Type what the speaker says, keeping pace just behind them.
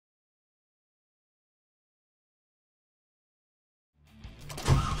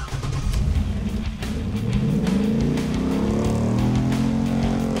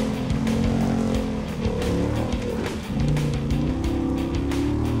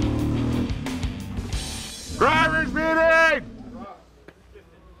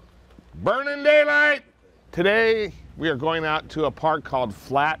Burning daylight. Today we are going out to a park called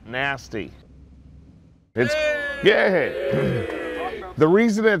Flat Nasty. It's yay! The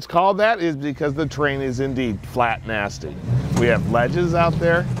reason it's called that is because the terrain is indeed flat nasty. We have ledges out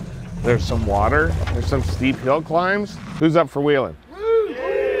there. There's some water. There's some steep hill climbs. Who's up for wheeling?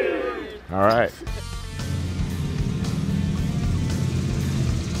 All right.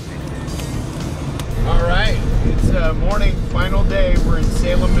 All right, it's morning, final day. We're in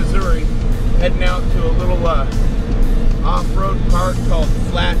Salem, Missouri, heading out to a little off-road park called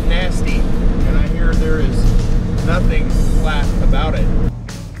Flat Nasty, and I hear there is nothing flat about it.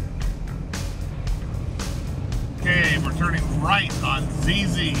 Okay, we're turning right on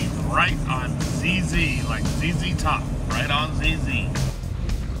ZZ, right on ZZ, like ZZ Top, right on ZZ.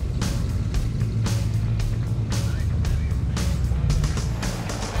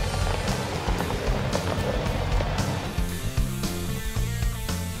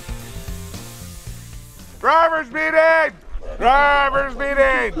 Driver's meeting! Driver's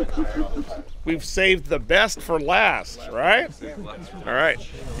meeting! We've saved the best for last, right? All right,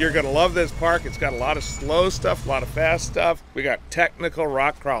 you're gonna love this park. It's got a lot of slow stuff, a lot of fast stuff. We got technical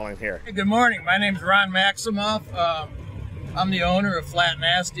rock crawling here. Hey, good morning, my name's Ron Maximoff. I'm the owner of Flat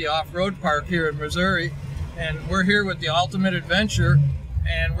Nasty Off-Road Park here in Missouri, and we're here with the Ultimate Adventure,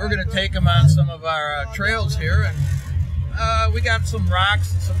 and we're gonna take them on some of our trails here. And we got some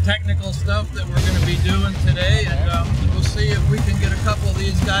rocks and some technical stuff that we're going to be doing today, and we'll see if we can get a couple of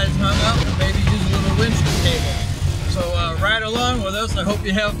these guys hung up and maybe use a little winch cable. So ride along with us. I hope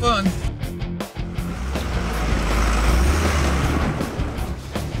you have fun.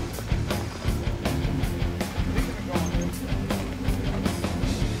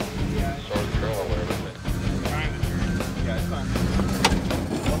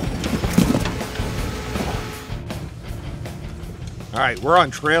 All right, we're on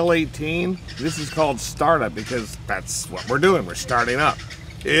Trail 18. This is called Startup because that's what we're doing. We're starting up.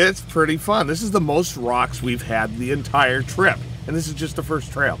 It's pretty fun. This is the most rocks we've had the entire trip. And this is just the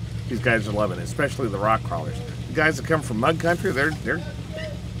first trail. These guys are loving it, especially the rock crawlers. The guys that come from mud country, they're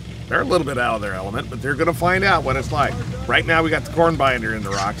a little bit out of their element, but they're gonna find out what it's like. Right now we got the corn binder in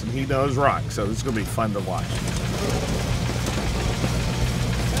the rocks and he knows rocks, so this is gonna be fun to watch.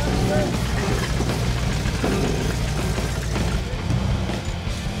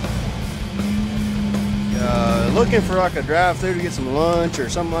 Looking for like a drive-through to get some lunch or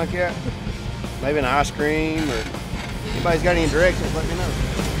something like that. Maybe an ice cream, or anybody's got any directions, let me know.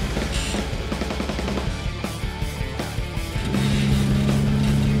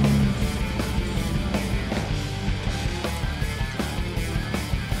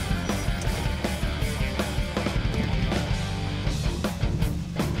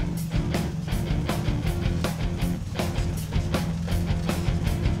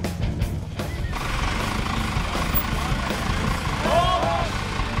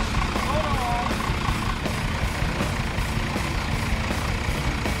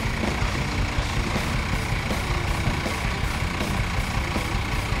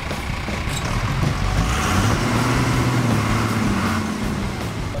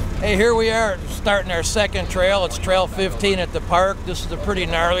 Hey, here we are starting our second trail. It's Trail 15 at the park. This is a pretty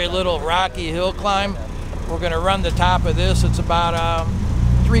gnarly little rocky hill climb. We're going to run the top of this. It's about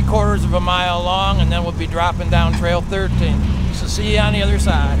 3/4 of a mile long, and then we'll be dropping down Trail 13. So see you on the other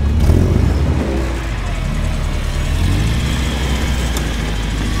side.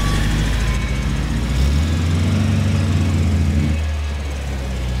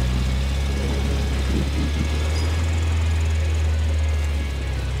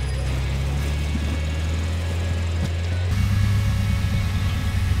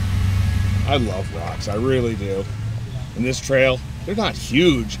 I love rocks, I really do. And this trail, they're not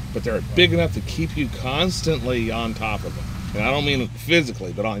huge, but they're big enough to keep you constantly on top of them. And I don't mean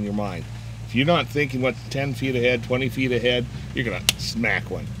physically, but on your mind. If you're not thinking what's 10 feet ahead, 20 feet ahead, you're gonna smack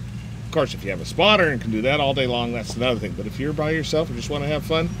one. Of course, if you have a spotter and can do that all day long, that's another thing. But if you're by yourself and just wanna have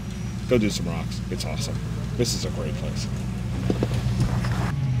fun, go do some rocks. It's awesome. This is a great place.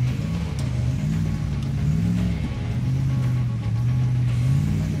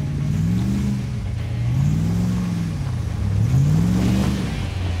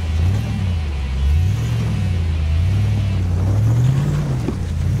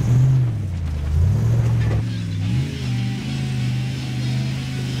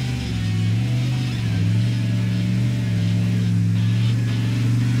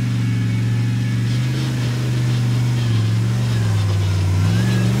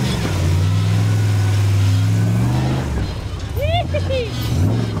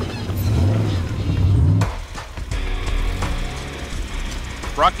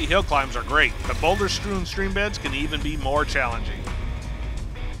 Rocky hill climbs are great, but boulder-strewn stream beds can even be more challenging.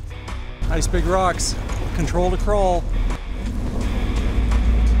 Nice big rocks. Control to crawl.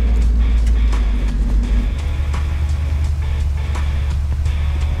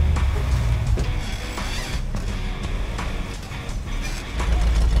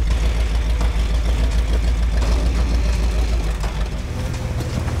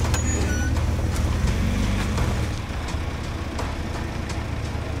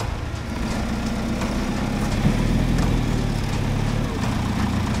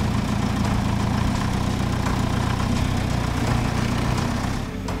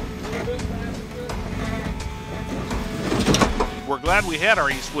 We're glad we had our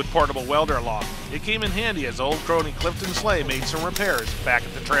Eastwood portable welder along. It came in handy as old crony Clifton Slay made some repairs back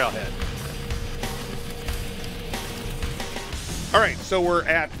at the trailhead. All right, so we're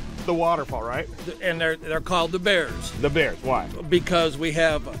at the waterfall, right? And they're called the Bears The Bears. Why? because we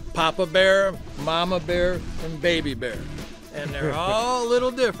have Papa Bear, Mama Bear, and Baby Bear. And they're all a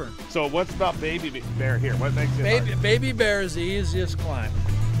little different. So what's about Baby Bear here? What makes it hard? Baby Bear is the easiest climb,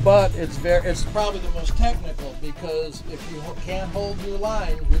 but it's probably the most technical because if you can't hold your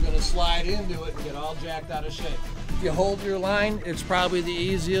line, you're going to slide into it and get all jacked out of shape. If you hold your line, it's probably the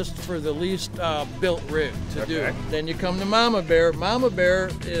easiest for the least built rig to do. Then you come to Mama Bear. Mama Bear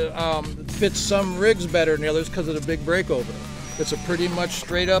fits some rigs better than the others because of the big breakover. It's a pretty much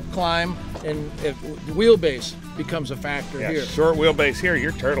straight up climb, and wheelbase becomes a factor here. Short wheelbase here,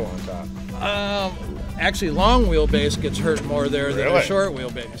 you're turtle on top. Actually, long wheelbase gets hurt more there than a Really? short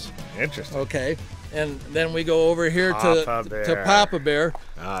wheelbase. Interesting. Okay, and then we go over here Papa to Bear. Papa Bear.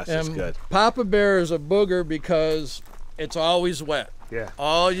 Ah, this is And good. Papa Bear is a booger because it's always wet. Yeah.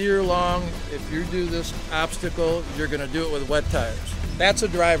 All year long, if you do this obstacle, you're going to do it with wet tires. That's a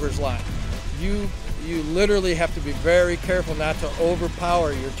driver's line. You literally have to be very careful not to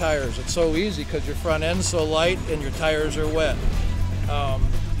overpower your tires. It's so easy because your front end's so light and your tires are wet.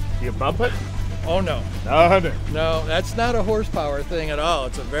 You bump it? Oh no. No, that's not a horsepower thing at all.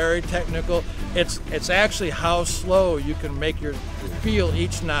 It's a very technical. It's actually how slow you can make your feel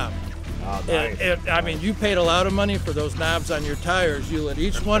each knob. Oh, nice. I mean, you paid a lot of money for those knobs on your tires. You let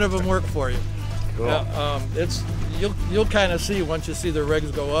each one of them work for you. Cool. You'll kind of see once you see the rigs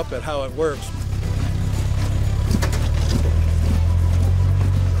go up at how it works.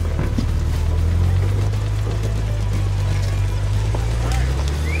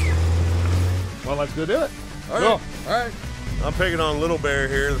 Well, let's go do it. All right. I'm picking on Little Bear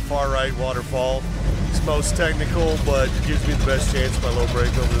here, the far right waterfall. It's most technical, but it gives me the best chance by low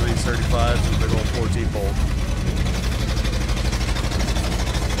break over these 35s and big old 14 bolt.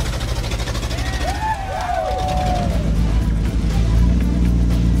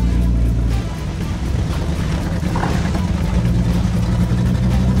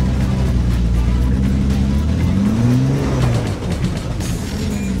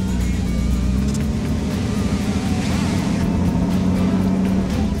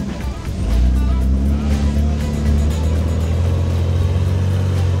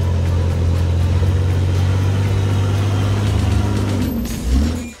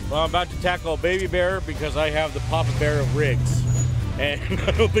 Well, I'm about to tackle Baby Bear because I have the Papa Bear of rigs. And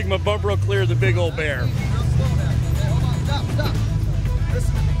I don't think my bumper will clear the big old bear. Hold on, stop.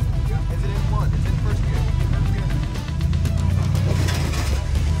 Listen to me. Is it in one? It's in first gear.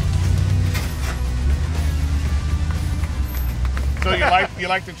 So you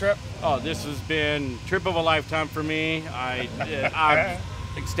like the trip? Oh, this has been trip of a lifetime for me. I'm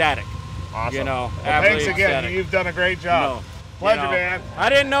ecstatic. Awesome. You know, Well, absolutely thanks again. ecstatic. You've done a great job. No, Pleasure, you know, man. I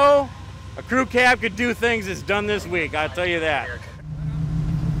didn't know a crew cab could do things it's done this week. I'll tell you that.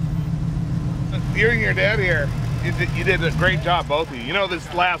 You and your dad here, you did a great job, both of you. You know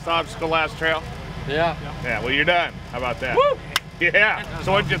this last obstacle, last trail? Yeah. Yeah, well, you're done. How about that? Woo! Yeah.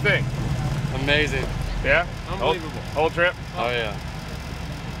 So what'd you think? Amazing. Yeah? Unbelievable. Whole trip? Oh, yeah.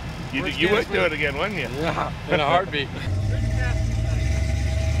 You would do it again, wouldn't you? Yeah, in a heartbeat.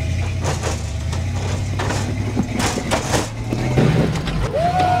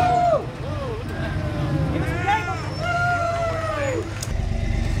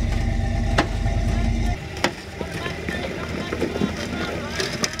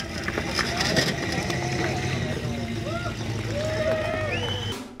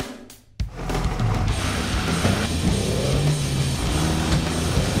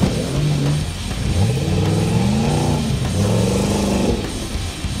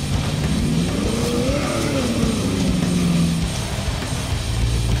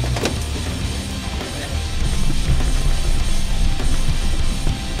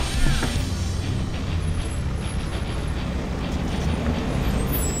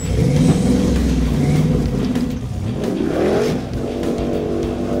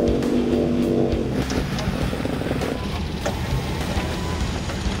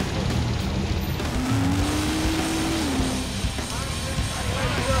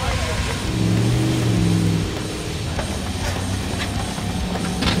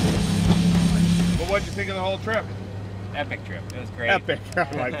 whole trip? Epic trip. It was great. Epic.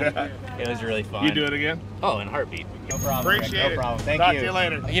 I like that. It was really fun. You do it again? Oh, in a heartbeat. No problem. Appreciate Rick. it. No problem. Thank Talk you. to you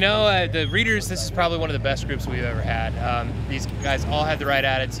later. You know, the readers, this is probably one of the best groups we've ever had. These guys all had the right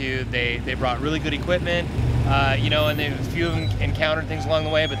attitude. They brought really good equipment, you know, and a few of them encountered things along the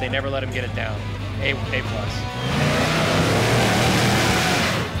way, but they never let them get it down. A+.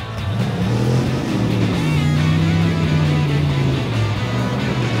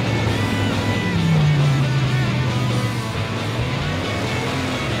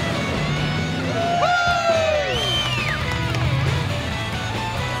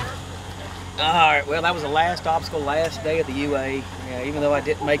 All right, well, that was the last obstacle, last day of the UA. Yeah, even though I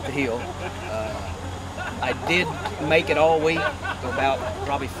didn't make the hill, I did make it all week, about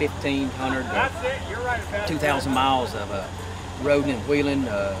probably 1,500 to 2,000 miles of roading and wheeling.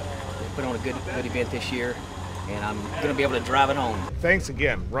 We put on a good event this year, and I'm going to be able to drive it home. Thanks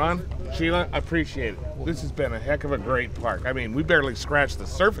again, Ron, Sheila, I appreciate it. This has been a heck of a great park. I mean, we barely scratched the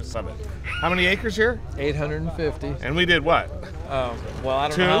surface of it. How many acres here? 850. And we did what? Well, I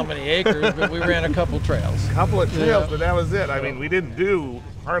don't 2? know how many acres, but we ran a couple trails. Couple of trails, Yeah. but that was it. I mean, we didn't do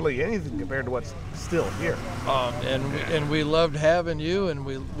hardly anything compared to what's still here. And we loved having you, and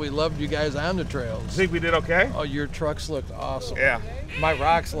we loved you guys on the trails. Think we did okay? Oh, your trucks looked awesome. Yeah. My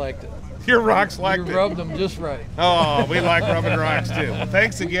rocks liked it. Your rocks liked it. You rubbed them just right. Oh, we like rubbing rocks too. Well,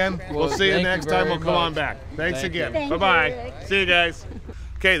 thanks again. We'll see you thank next you time. very We'll come on much. back. Thanks Thank again. you. Thank Bye-bye. See you guys.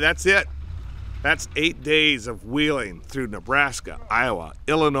 Okay, that's it. That's 8 days of wheeling through Nebraska, Iowa,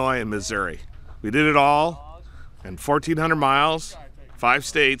 Illinois, and Missouri. We did it all in 1,400 miles, 5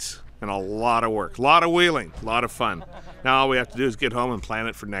 states, and a lot of work. A lot of wheeling, a lot of fun. Now all we have to do is get home and plan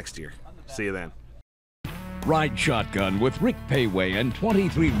it for next year. See you then. Ride shotgun with Rick Péwé and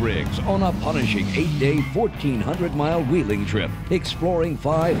 23 rigs on a punishing 8-day, 1,400-mile wheeling trip, exploring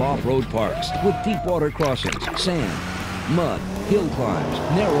 5 off-road parks with deep water crossings, sand, mud, hill climbs,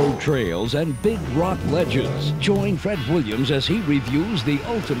 narrow trails, and big rock ledges. Join Fred Williams as he reviews the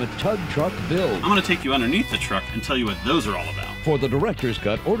ultimate tug truck build. I'm going to take you underneath the truck and tell you what those are all about. For the Director's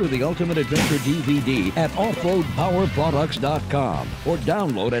Cut, order the Ultimate Adventure DVD at offroadpowerproducts.com or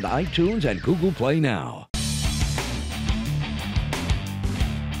download at iTunes and Google Play now.